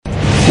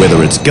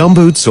Whether it's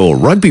gumboots or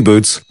rugby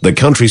boots, the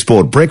Country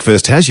Sport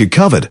Breakfast has you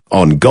covered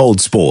on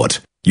Gold Sport,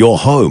 your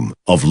home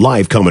of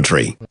live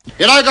commentary.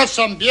 Here I got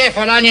some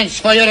beautiful onions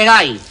for you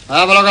today.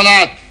 Have a look at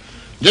that.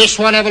 This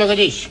one, have a look at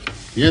this.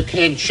 You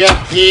can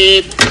check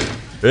it.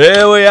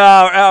 Here we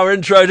are, our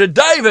intro to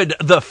David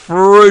the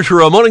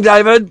Fruiterer. Morning,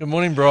 David. Good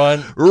morning,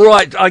 Brian.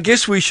 Right, I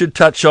guess we should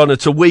touch on,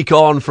 it's a week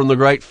on from the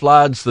great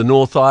floods, the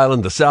North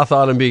Island, the South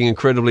Island being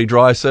incredibly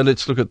dry, so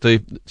let's look at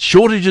the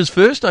shortages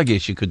first, I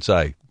guess you could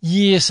say.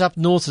 Yes, up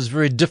north is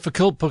very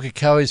difficult.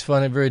 Pukekohe's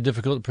finding it very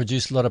difficult to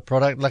produce a lot of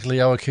product. Luckily,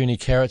 Awakuni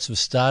carrots have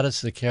started,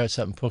 so the carrots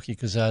up in Puke,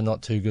 because they're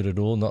not too good at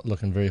all, not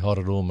looking very hot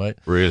at all, mate.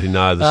 Really?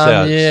 No,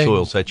 the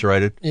soil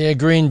saturated. Yeah,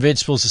 green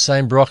vegetables the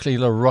same, broccoli, a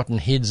lot of rotten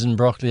heads in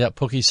broccoli up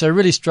Puke, so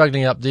really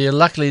struggling up there.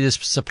 Luckily,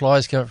 there's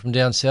supplies coming from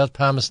down south.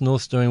 Palmerston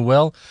North's doing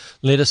well.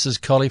 Lettuces,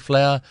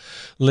 cauliflower,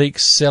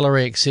 leeks,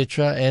 celery,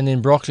 etc. And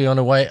then broccoli on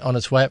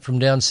its way up from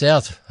down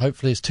south.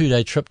 Hopefully, it's a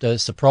 2-day trip,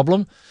 that's the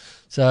problem.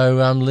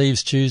 So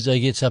leaves Tuesday,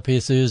 gets up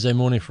here Thursday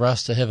morning for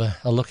us to have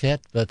a look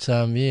at. But,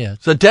 yeah.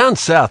 So down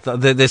south,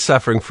 they're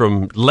suffering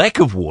from lack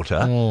of water,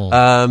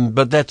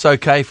 but that's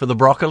okay for the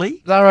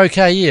broccoli? They're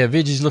okay, yeah.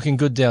 Veggie's looking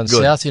good down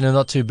south,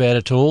 not too bad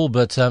at all.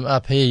 But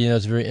up here,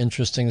 it's very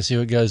interesting to see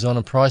what goes on.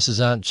 And prices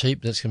aren't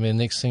cheap. That's going to be the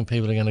next thing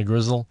people are going to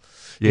grizzle.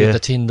 Yeah.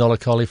 The $10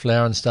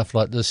 cauliflower and stuff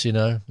like this,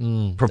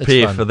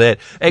 Prepare for that.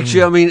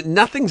 Actually, I mean,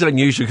 nothing's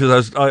unusual,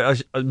 because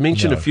I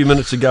mentioned a few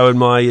minutes ago in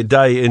my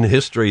day in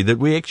history that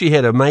we actually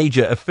had a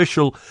major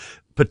official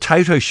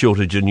potato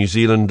shortage in New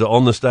Zealand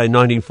on this day,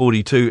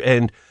 1942,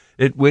 and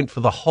it went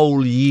for the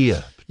whole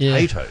year.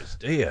 Potatoes,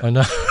 dear. I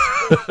know.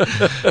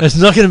 It's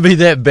not going to be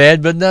that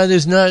bad, but no,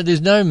 there's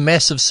no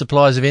massive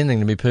supplies of anything,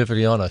 to be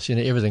perfectly honest.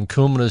 Everything.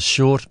 Kumara's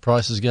short,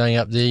 prices going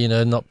up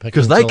there, not picking.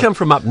 Because they come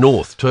from up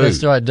north too.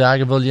 That's right,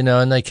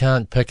 Dargaville, and they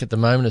can't pick at the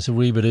moment. It's a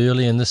wee bit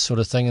early and this sort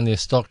of thing, and their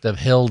stock they've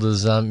held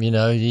is,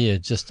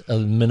 just a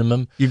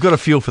minimum. You've got a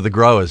feel for the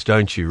growers,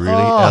 don't you, really,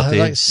 out there?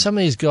 Like some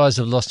of these guys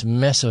have lost a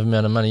massive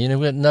amount of money.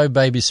 We've got no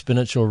baby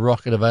spinach or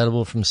rocket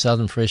available from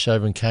Southern Fresh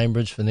over in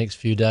Cambridge for the next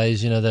few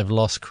days. They've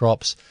lost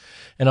crops.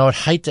 And I would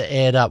hate to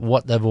add up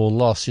what they've all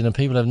lost.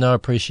 People have no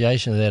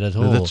appreciation of that at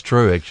all. That's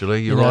true,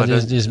 actually. You're right.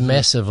 There's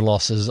massive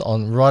losses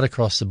right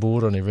across the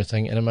board on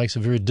everything, and it makes it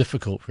very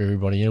difficult for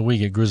everybody. We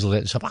get grizzled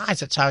at the shop.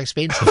 Is it so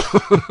expensive?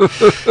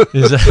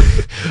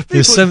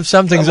 there's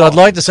some things I'd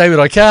like to say, but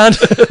I can't.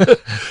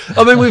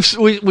 I mean,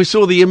 we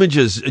saw the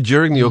images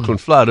during the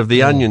Auckland flood of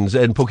the onions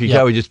and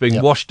Pukekohe just being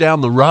washed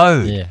down the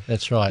road. Yeah,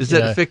 that's right. Does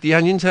that affect the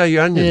onions? How are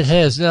your onions? Yeah,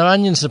 it has. No,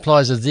 onion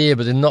supplies are there,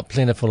 but they're not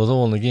plentiful at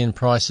all. And again,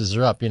 prices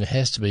are up. It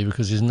has to be,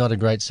 because there's not a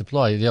great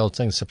supply. The old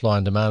thing, supply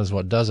and demand, is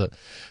what does it.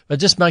 But it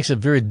just makes it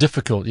very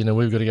difficult.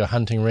 We've got to go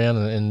hunting around,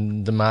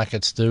 and the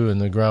markets do, and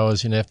the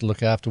growers, have to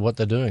look after what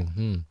they're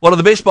doing. What are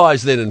the best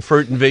buys then in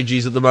fruit and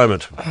veggies at the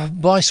moment?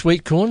 Buy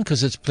sweet corn,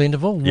 because it's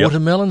plentiful.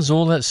 Watermelons,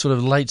 all that sort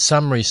of late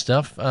summery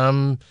stuff.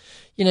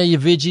 Your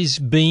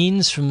veggies,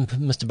 beans from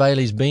Mr.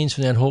 Bailey's Beans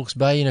from down Hawke's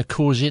Bay,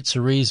 courgettes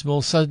are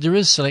reasonable. So there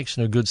is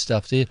selection of good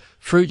stuff there.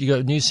 Fruit, you've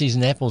got new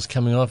season apples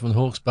coming on from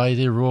Hawke's Bay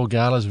there. Raw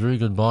galas, very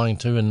good buying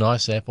too, and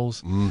nice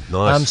apples.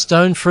 Nice.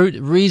 Stone fruit,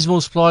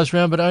 reasonable supplies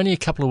around, but only a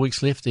couple of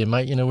weeks left there,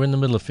 mate. We're in the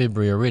middle of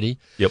February already.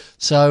 Yep.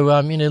 So,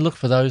 look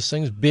for those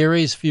things.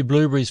 Berries, a few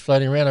blueberries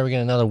floating around. I reckon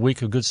another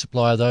week of good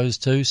supply of those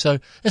too. So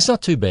it's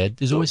not too bad.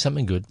 There's always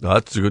something good. No,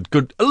 that's a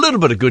little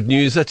bit of good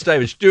news. That's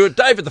David Stewart.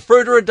 David the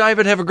Fruiterer.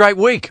 David, have a great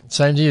week.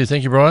 Same to you.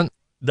 Thank you, Brian.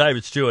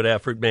 David Stewart, our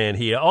fruit man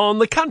here on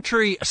the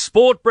Country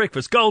Sport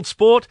Breakfast, Gold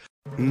Sport.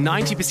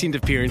 90%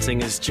 of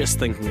parenting is just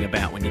thinking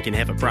about when you can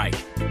have a break.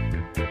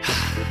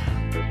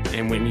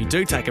 And when you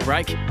do take a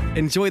break,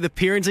 enjoy the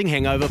Parenting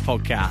Hangover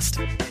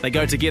podcast. They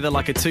go together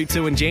like a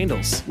tutu and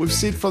jandals. We've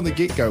said from the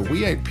get-go,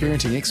 we ain't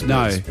parenting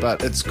experts,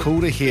 but it's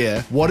cool to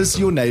hear, what is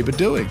your neighbour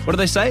doing? What do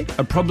they say?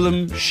 A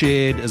problem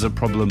shared is a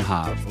problem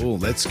halved. Oh,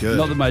 that's good.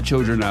 Not that my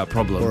children are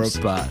problems,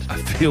 but I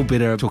feel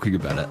better talking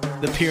about it.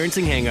 The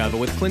Parenting Hangover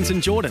with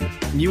Clinton Jordan.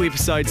 New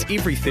episodes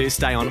every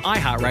Thursday on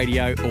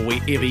iHeartRadio or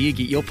wherever you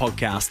get your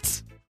podcasts.